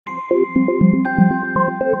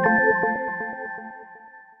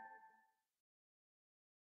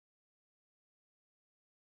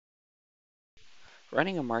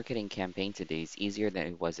Running a marketing campaign today is easier than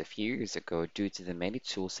it was a few years ago due to the many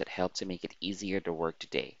tools that help to make it easier to work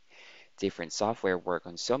today. Different software work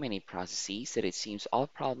on so many processes that it seems all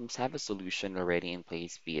problems have a solution already in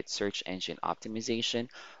place, be it search engine optimization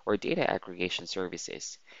or data aggregation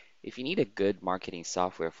services. If you need a good marketing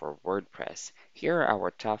software for WordPress, here are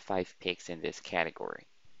our top 5 picks in this category.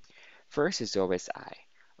 First is OSI.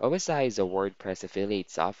 OSI is a WordPress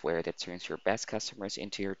affiliate software that turns your best customers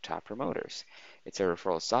into your top promoters. It's a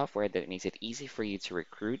referral software that makes it easy for you to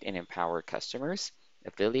recruit and empower customers,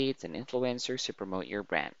 affiliates, and influencers to promote your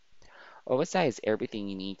brand. OSI is everything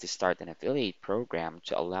you need to start an affiliate program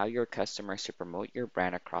to allow your customers to promote your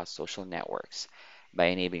brand across social networks. By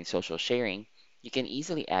enabling social sharing, you can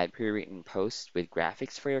easily add pre-written posts with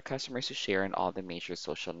graphics for your customers to share on all the major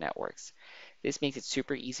social networks. This makes it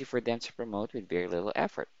super easy for them to promote with very little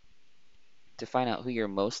effort. To find out who your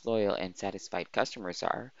most loyal and satisfied customers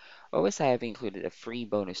are, OSI have included a free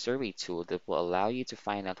bonus survey tool that will allow you to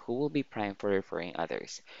find out who will be primed for referring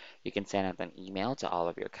others. You can send out an email to all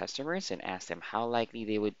of your customers and ask them how likely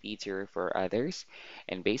they would be to refer others,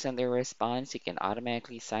 and based on their response, you can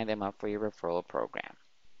automatically sign them up for your referral program.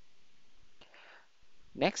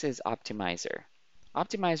 Next is Optimizer.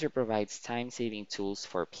 Optimizer provides time-saving tools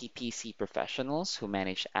for PPC professionals who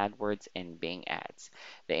manage AdWords and Bing ads.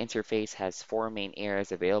 The interface has four main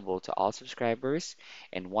areas available to all subscribers,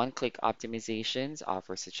 and one-click optimizations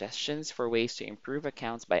offer suggestions for ways to improve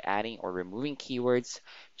accounts by adding or removing keywords,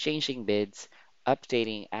 changing bids,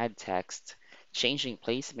 updating ad text, changing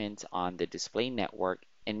placement on the display network,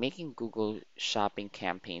 and making Google Shopping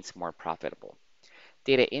campaigns more profitable.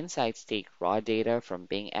 Data Insights take raw data from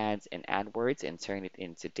Bing Ads and AdWords and turn it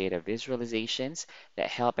into data visualizations that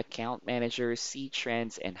help account managers see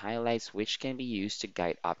trends and highlights which can be used to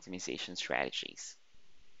guide optimization strategies.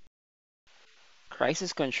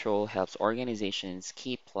 Crisis Control helps organizations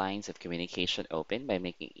keep lines of communication open by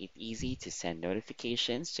making it easy to send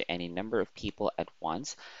notifications to any number of people at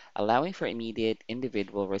once, allowing for immediate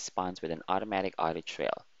individual response with an automatic audit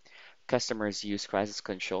trail. Customers use crisis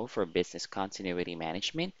control for business continuity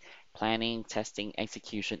management, planning, testing,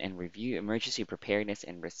 execution, and review, emergency preparedness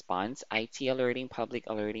and response, IT alerting, public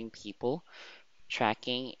alerting, people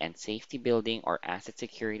tracking, and safety building or asset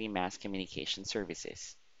security mass communication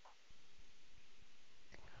services.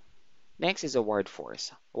 Next is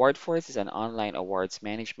AwardForce. AwardForce is an online awards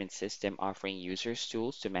management system offering users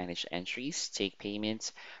tools to manage entries, take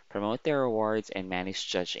payments, promote their awards, and manage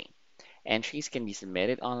judging. Entries can be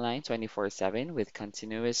submitted online 24/7 with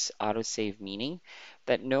continuous autosave, meaning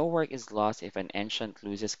that no work is lost if an entrant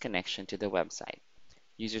loses connection to the website.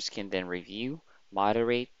 Users can then review,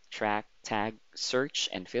 moderate, track, tag, search,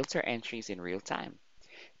 and filter entries in real time.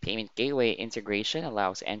 Payment gateway integration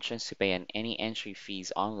allows entrants to pay on any entry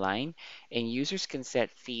fees online, and users can set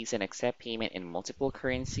fees and accept payment in multiple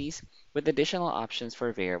currencies with additional options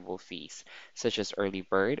for variable fees, such as early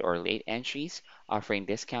bird or late entries, offering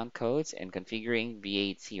discount codes, and configuring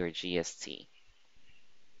VAT or GST.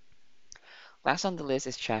 Last on the list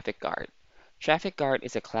is Traffic Guard. Traffic Guard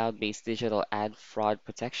is a cloud-based digital ad fraud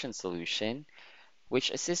protection solution which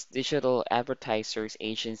assists digital advertisers,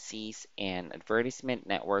 agencies, and advertisement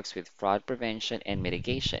networks with fraud prevention and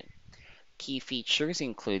mitigation. Key features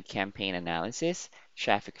include campaign analysis,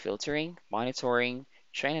 traffic filtering, monitoring,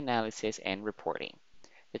 trend analysis, and reporting.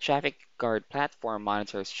 The Traffic Guard platform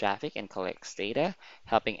monitors traffic and collects data,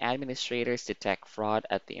 helping administrators detect fraud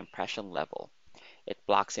at the impression level. It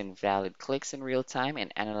blocks invalid clicks in real time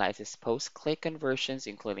and analyzes post-click conversions,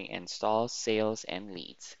 including installs, sales, and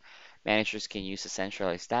leads. Managers can use a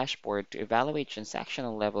centralized dashboard to evaluate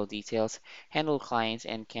transactional level details, handle clients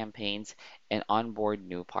and campaigns, and onboard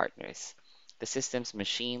new partners. The system's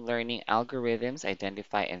machine learning algorithms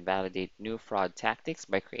identify and validate new fraud tactics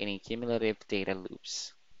by creating cumulative data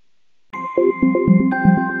loops.